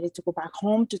families needed to go back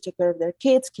home to take care of their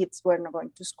kids. Kids were not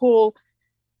going to school.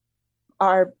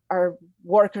 Our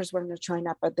workers were not showing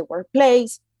up at the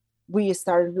workplace. We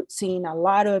started seeing a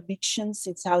lot of evictions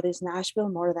in Southeast Nashville,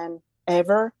 more than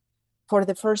ever. For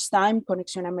the first time,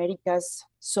 Conexión Américas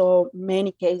saw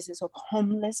many cases of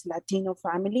homeless Latino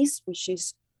families, which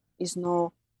is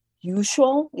not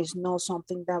usual, is not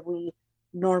something that we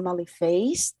normally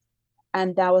face.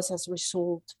 And that was as a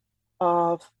result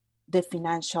of the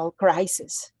financial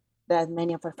crisis that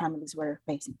many of our families were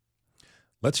facing.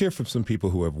 Let's hear from some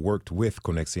people who have worked with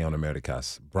Conexión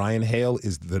Américas. Brian Hale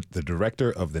is the director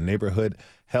of the Neighborhood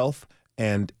Health,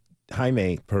 and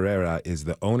Jaime Pereira is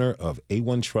the owner of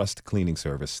A1 Trust Cleaning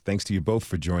Service. Thanks to you both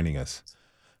for joining us.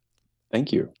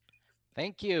 Thank you.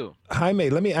 Thank you. Jaime,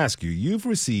 let me ask you, you've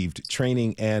received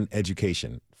training and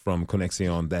education from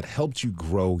Conexión that helped you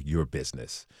grow your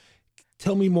business.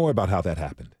 Tell me more about how that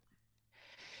happened.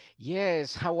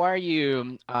 Yes, how are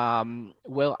you?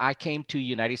 Well, I came to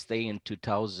United States in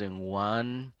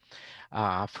 2001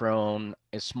 from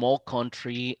a small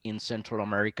country in Central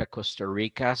America, Costa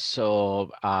Rica.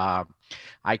 So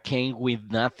I came with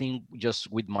nothing,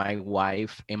 just with my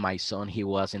wife and my son. He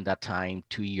was in that time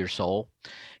 2 years old.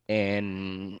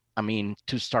 And I mean,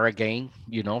 to start again,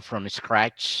 from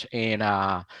scratch. And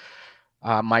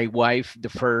my wife, the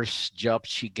first job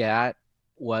she got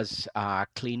was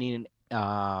cleaning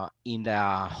in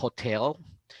the hotel,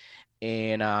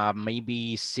 and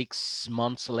maybe 6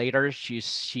 months later,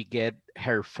 she get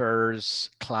her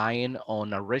first client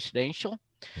on a residential.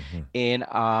 Mm-hmm.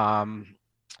 And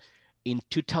in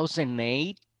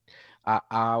 2008,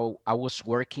 I was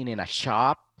working in a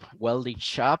shop, welding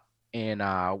shop, and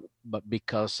but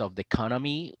because of the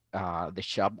economy, the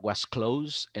shop was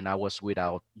closed, and I was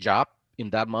without job in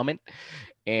that moment.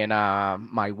 And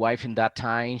my wife in that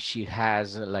time, she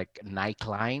has like 9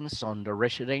 clients on the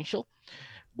residential,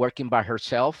 working by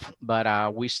herself.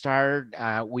 But we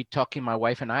talking, my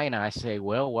wife and I say,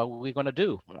 well, what are we gonna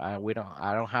do? I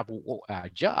don't have a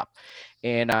job,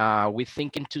 and we're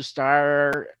thinking to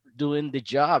start doing the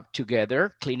job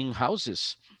together, cleaning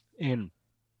houses, and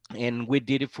we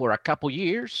did it for a couple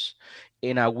years,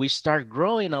 and we start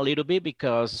growing a little bit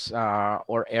because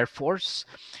our Air Force.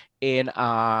 And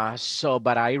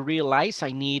but I realized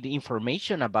I need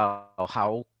information about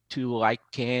how I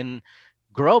can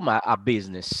grow a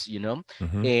business,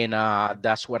 Mm-hmm. And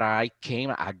that's what I came.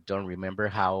 I don't remember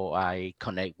how I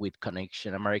connect with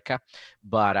Conexión America,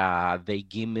 but they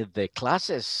give me the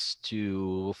classes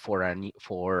for in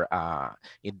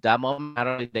that moment. I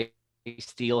don't know if they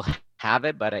still have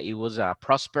it, but it was a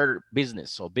prosper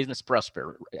business, so business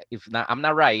prosper. If not, I'm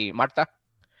not right, Marta.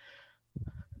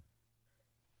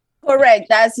 Correct.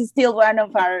 That's still one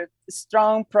of our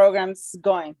strong programs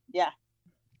going. Yeah.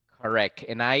 Correct.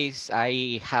 And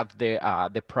I have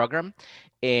the program,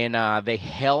 and they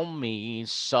help me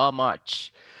so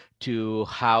much to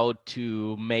how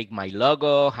to make my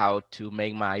logo, how to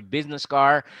make my business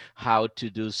card, how to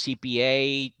do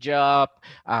CPA job,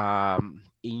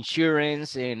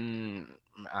 insurance, and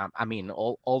I mean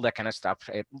all that kind of stuff.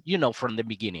 From the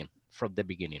beginning,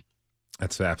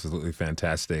 That's absolutely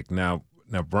fantastic. Now,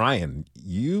 Brian,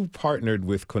 you partnered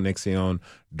with Conexión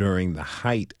during the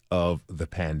height of the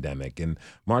pandemic. And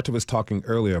Marta was talking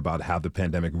earlier about how the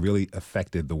pandemic really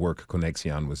affected the work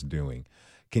Conexión was doing.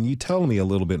 Can you tell me a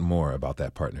little bit more about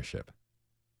that partnership?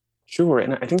 Sure.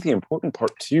 And I think the important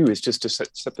part, too, is just to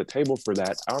set the table for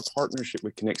that. Our partnership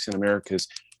with Conexión Américas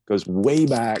goes way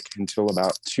back until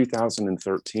about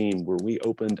 2013, where we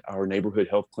opened our neighborhood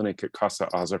health clinic at Casa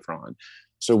Azafran.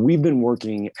 So we've been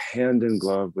working hand in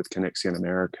glove with Conexión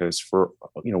Américas for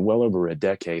well over a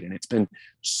decade, and it's been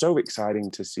so exciting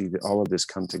to see that all of this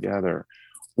come together.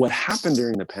 What happened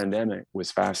during the pandemic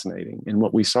was fascinating, and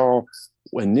what we saw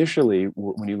initially,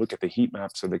 when you look at the heat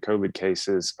maps of the COVID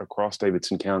cases across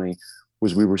Davidson County,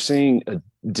 was we were seeing a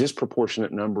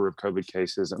disproportionate number of COVID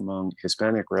cases among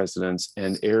Hispanic residents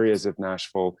in areas of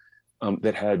Nashville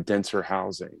that had denser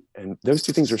housing. And those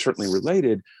two things are certainly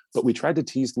related, but we tried to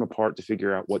tease them apart to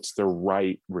figure out what's the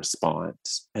right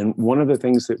response. And one of the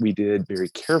things that we did very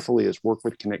carefully is work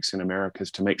with Conexión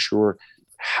Américas to make sure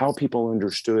how people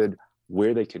understood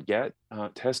where they could get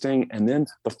testing. And then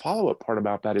the follow-up part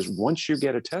about that is once you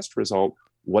get a test result,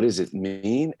 what does it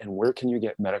mean and where can you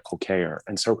get medical care?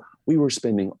 And so we were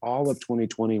spending all of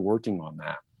 2020 working on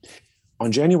that.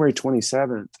 On January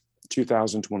 27th,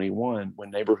 2021,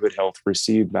 when Neighborhood Health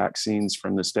received vaccines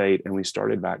from the state and we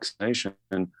started vaccination,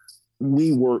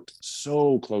 we worked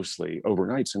so closely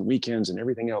overnights and weekends and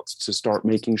everything else to start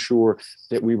making sure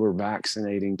that we were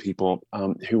vaccinating people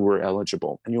who were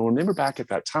eligible. And you'll remember back at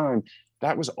that time,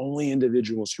 that was only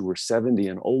individuals who were 70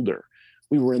 and older.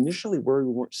 We were initially worried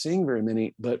we weren't seeing very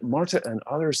many, but Marta and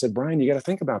others said, Brian, you got to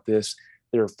think about this.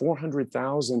 There are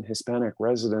 400,000 Hispanic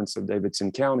residents of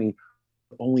Davidson County.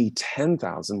 Only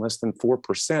 10,000, less than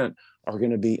 4%, are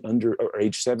going to be under or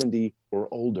age 70 or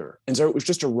older. And so it was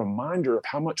just a reminder of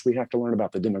how much we have to learn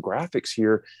about the demographics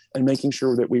here and making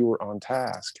sure that we were on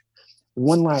task.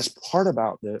 One last part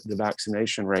about the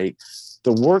vaccination rate,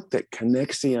 the work that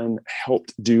Conexión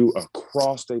helped do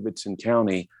across Davidson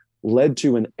County led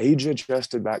to an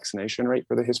age-adjusted vaccination rate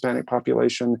for the Hispanic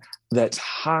population that's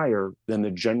higher than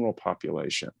the general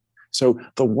population. So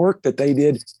the work that they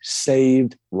did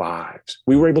saved lives.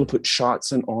 We were able to put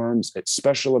shots in arms at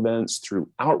special events through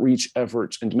outreach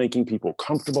efforts and making people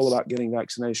comfortable about getting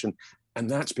vaccination. And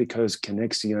that's because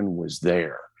Conexión was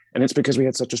there. And it's because we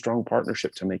had such a strong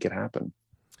partnership to make it happen.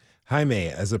 Jaime,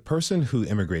 as a person who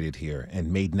immigrated here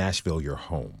and made Nashville your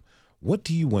home, what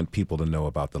do you want people to know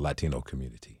about the Latino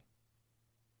community?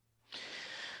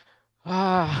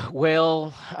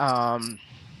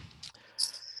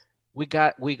 We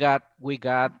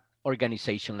got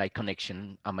organization like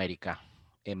Conexión América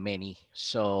and many.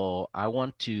 So I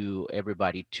want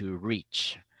everybody to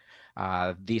reach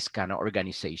this kind of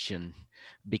organization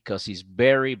because it's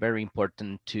very, very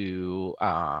important to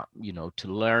to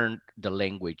learn the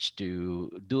language, to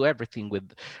do everything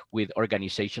with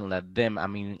organization like them. I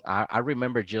mean, I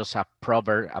remember just a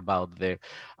proverb about the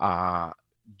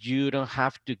you don't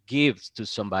have to give to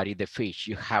somebody the fish.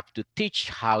 You have to teach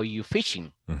how you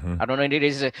fishing. Mm-hmm. I don't know. It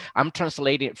is. I'm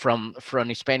translating from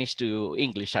Spanish to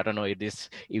English. I don't know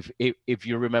if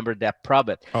you remember that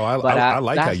proverb. Oh, I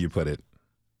like how you put it.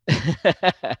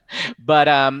 But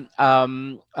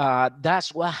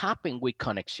that's what happened with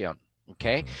Conexión.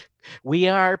 Okay, we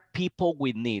are people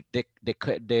with need.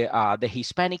 The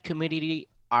Hispanic community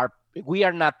are. We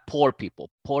are not poor people.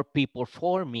 Poor people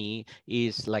for me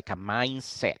is like a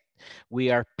mindset.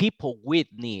 We are people with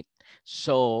need.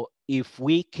 So if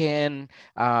we can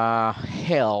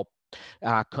help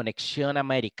Conexión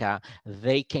América,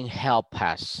 they can help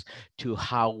us to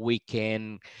how we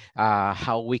can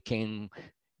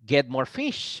get more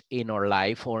fish in our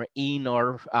life or in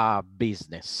our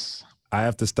business. I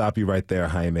have to stop you right there,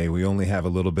 Jaime. We only have a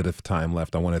little bit of time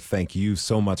left. I want to thank you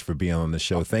so much for being on the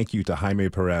show. Thank you to Jaime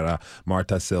Pereira,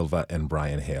 Marta Silva, and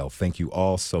Brian Hale. Thank you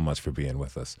all so much for being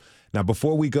with us. Now,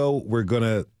 before we go, we're going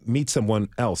to meet someone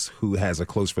else who has a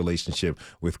close relationship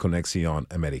with Conexión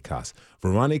Américas.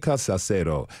 Veronica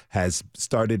Salcedo has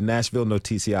started Nashville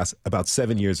Noticias about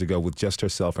 7 years ago with just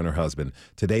herself and her husband.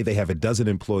 Today, they have a dozen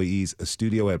employees, a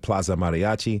studio at Plaza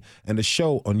Mariachi, and a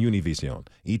show on Univision.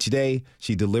 Each day,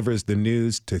 she delivers the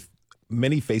news to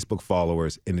many Facebook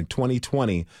followers, and in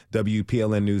 2020,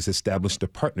 WPLN News established a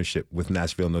partnership with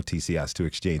Nashville Noticias to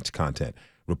exchange content.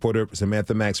 Reporter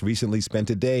Samantha Max recently spent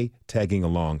a day tagging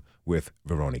along with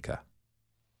Veronica.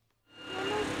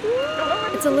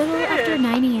 It's a little after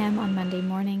 9 a.m. on Monday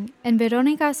morning, and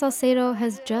Veronica Salcedo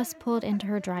has just pulled into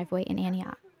her driveway in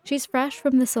Antioch. She's fresh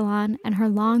from the salon, and her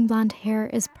long blonde hair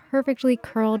is perfectly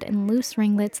curled in loose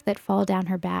ringlets that fall down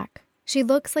her back. She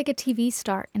looks like a TV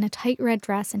star in a tight red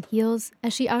dress and heels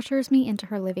as she ushers me into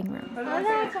her living room.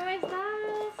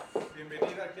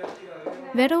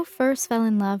 Vero first fell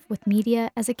in love with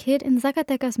media as a kid in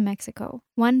Zacatecas, Mexico.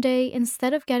 One day,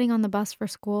 instead of getting on the bus for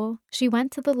school, she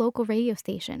went to the local radio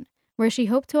station, where she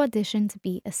hoped to audition to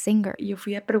be a singer. Yo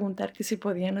fui a preguntar que si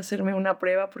podían hacerme una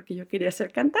prueba porque yo quería ser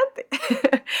cantante.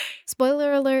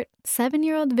 Spoiler alert,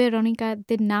 7-year-old Veronica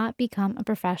did not become a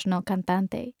professional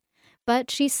cantante. But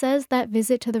she says that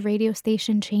visit to the radio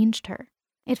station changed her.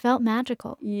 It felt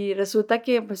magical. Y resulta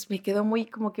que pues me quedó muy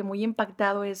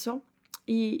impactado eso.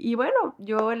 Y bueno,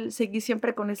 yo seguí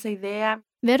siempre con esa idea.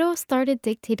 Vero started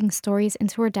dictating stories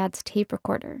into her dad's tape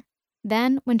recorder.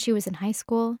 Then, when she was in high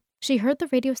school, she heard the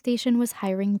radio station was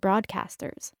hiring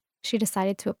broadcasters. She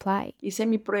decided to apply. Hice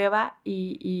mi prueba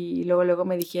y luego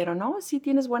me dijeron, no, sí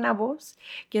tienes buena voz,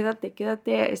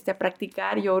 quédate a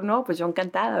practicar. Yo, no, pues yo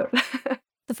encantada, ¿verdad?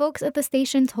 The folks at the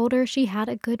station told her she had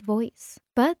a good voice,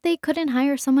 but they couldn't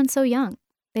hire someone so young.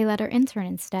 They let her intern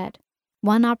instead.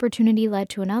 One opportunity led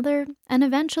to another, and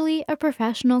eventually a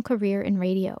professional career in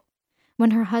radio.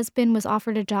 When her husband was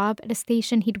offered a job at a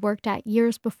station he'd worked at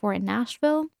years before in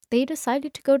Nashville, they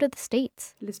decided to go to the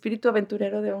States. El espíritu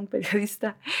aventurero de un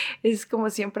periodista es como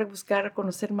siempre buscar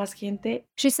conocer más gente.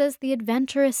 She says the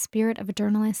adventurous spirit of a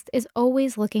journalist is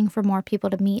always looking for more people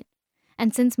to meet.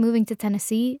 And since moving to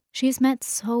Tennessee, she's met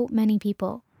so many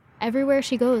people. Everywhere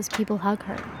she goes, people hug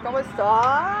her. ¿Cómo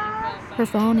estás? Her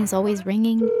phone is always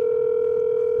ringing.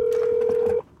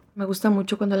 Me gusta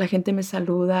mucho cuando la gente me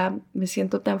saluda. Me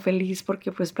siento tan feliz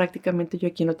porque pues prácticamente yo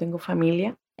aquí no tengo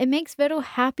familia. It makes Vero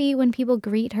happy when people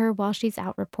greet her while she's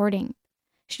out reporting.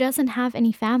 She doesn't have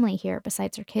any family here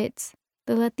besides her kids.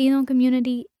 The Latino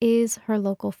community is her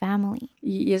local family.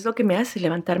 Y es lo que me hace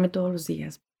levantarme todos los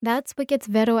días. That's what gets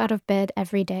Vero out of bed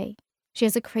every day. She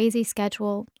has a crazy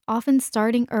schedule, often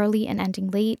starting early and ending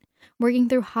late, working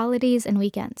through holidays and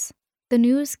weekends. The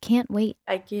news can't wait.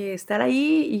 Hay que estar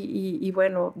ahí y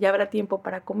bueno, ya habrá tiempo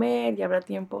para comer, ya habrá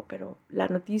tiempo, pero la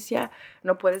noticia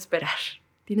no puede esperar.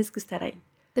 Tienes que estar ahí.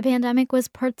 The pandemic was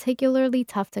particularly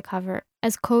tough to cover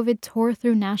as COVID tore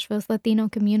through Nashville's Latino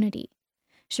community.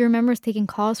 She remembers taking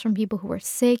calls from people who were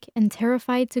sick and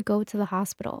terrified to go to the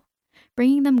hospital,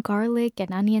 bringing them garlic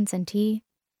and onions and tea,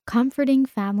 comforting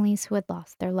families who had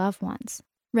lost their loved ones.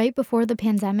 Right before the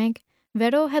pandemic,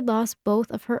 Vero had lost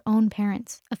both of her own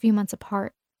parents a few months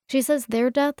apart. She says their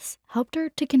deaths helped her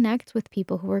to connect with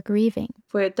people who were grieving.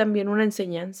 Fue también una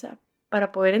enseñanza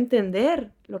para poder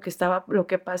entender lo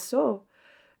que pasó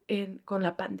con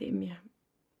la pandemia.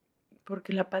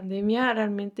 Porque la pandemia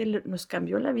realmente nos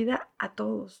cambió la vida a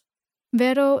todos.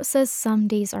 Vero says some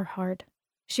days are hard.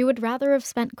 She would rather have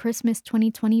spent Christmas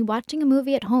 2020 watching a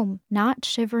movie at home, not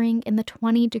shivering in the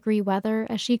 20-degree weather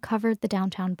as she covered the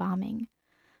downtown bombing.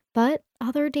 But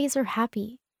other days are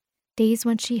happy. Days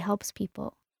when she helps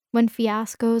people. When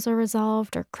fiascos are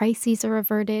resolved or crises are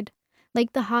averted.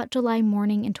 Like the hot July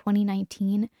morning in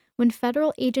 2019 when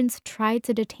federal agents tried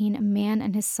to detain a man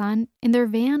and his son in their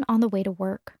van on the way to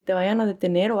work. Te vayan a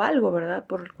detener o algo, ¿verdad?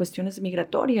 Por cuestiones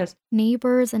migratorias.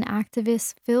 Neighbors and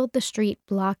activists filled the street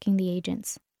blocking the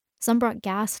agents. Some brought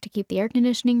gas to keep the air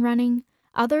conditioning running.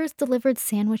 Others delivered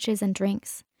sandwiches and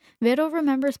drinks. Vero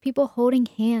remembers people holding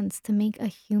hands to make a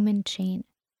human chain.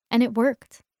 And it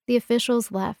worked. The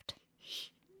officials left.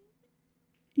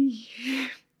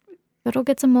 Vero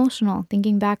gets emotional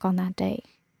thinking back on that day.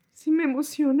 Sí me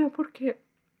emociona porque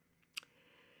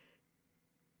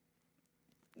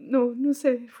no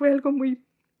sé, fue algo muy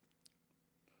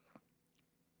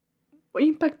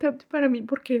impactante para mí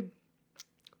porque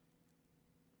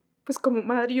pues como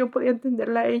madre yo podía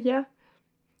entenderla a ella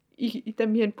y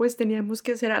también pues teníamos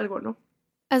que hacer algo, ¿no?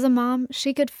 As a mom,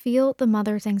 she could feel the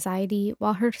mother's anxiety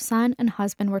while her son and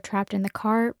husband were trapped in the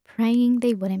car, praying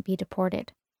they wouldn't be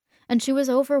deported. And she was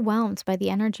overwhelmed by the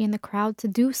energy in the crowd to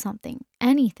do something,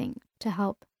 anything, to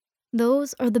help.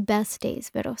 Those are the best days,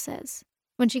 Vero says.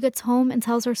 When she gets home and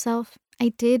tells herself,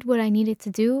 I did what I needed to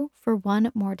do for one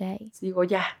more day. Digo,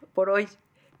 ya, por hoy,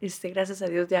 gracias a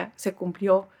Dios, ya se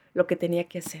cumplió lo que tenía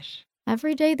que hacer.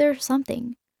 Every day there's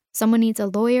something. Someone needs a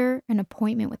lawyer, an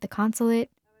appointment with the consulate.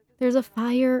 There's a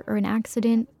fire or an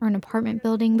accident or an apartment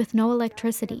building with no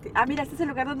electricity. Mira, este es el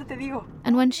lugar donde te digo.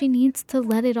 And when she needs to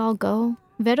let it all go,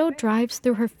 Vero drives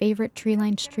through her favorite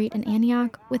tree-lined street in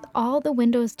Antioch with all the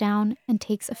windows down and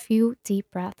takes a few deep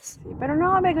breaths. Pero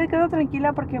no, me quedo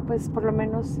tranquila porque pues por lo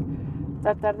menos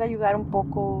tratar de ayudar un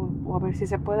poco o a ver si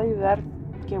se puede ayudar,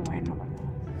 qué bueno.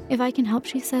 If I can help,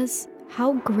 she says,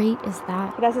 how great is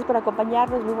that? Gracias por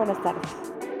acompañarnos, muy buenas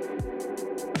tardes.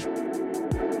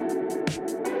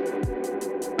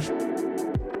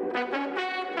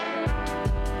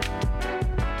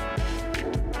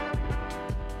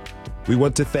 We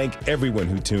want to thank everyone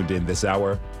who tuned in this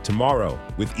hour. Tomorrow,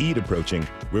 with Eid approaching,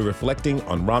 we're reflecting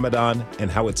on Ramadan and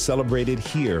how it's celebrated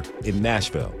here in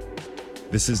Nashville.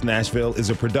 This is Nashville is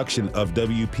a production of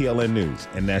WPLN News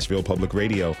and Nashville Public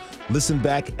Radio. Listen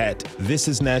back at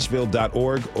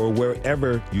thisisnashville.org or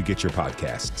wherever you get your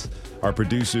podcasts. Our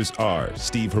producers are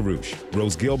Steve Harush,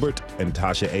 Rose Gilbert, and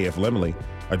Tasha A.F. Lemley.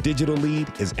 Our digital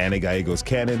lead is Anna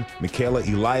Gallegos-Cannon. Michaela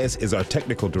Elias is our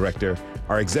technical director.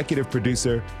 Our executive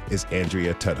producer is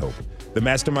Andrea Tudhope. The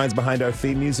masterminds behind our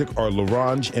theme music are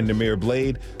Larange and Namir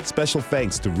Blade. Special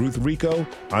thanks to Ruth Rico,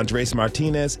 Andres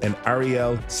Martinez, and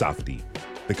Ariel Safdie.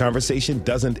 The conversation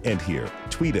doesn't end here.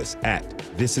 Tweet us at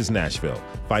This Is Nashville.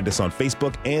 Find us on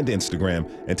Facebook and Instagram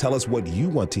and tell us what you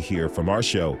want to hear from our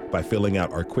show by filling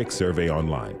out our quick survey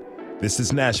online. This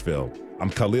is Nashville. I'm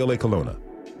Khalil A. Colonna.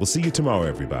 We'll see you tomorrow,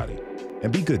 everybody,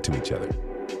 and be good to each other.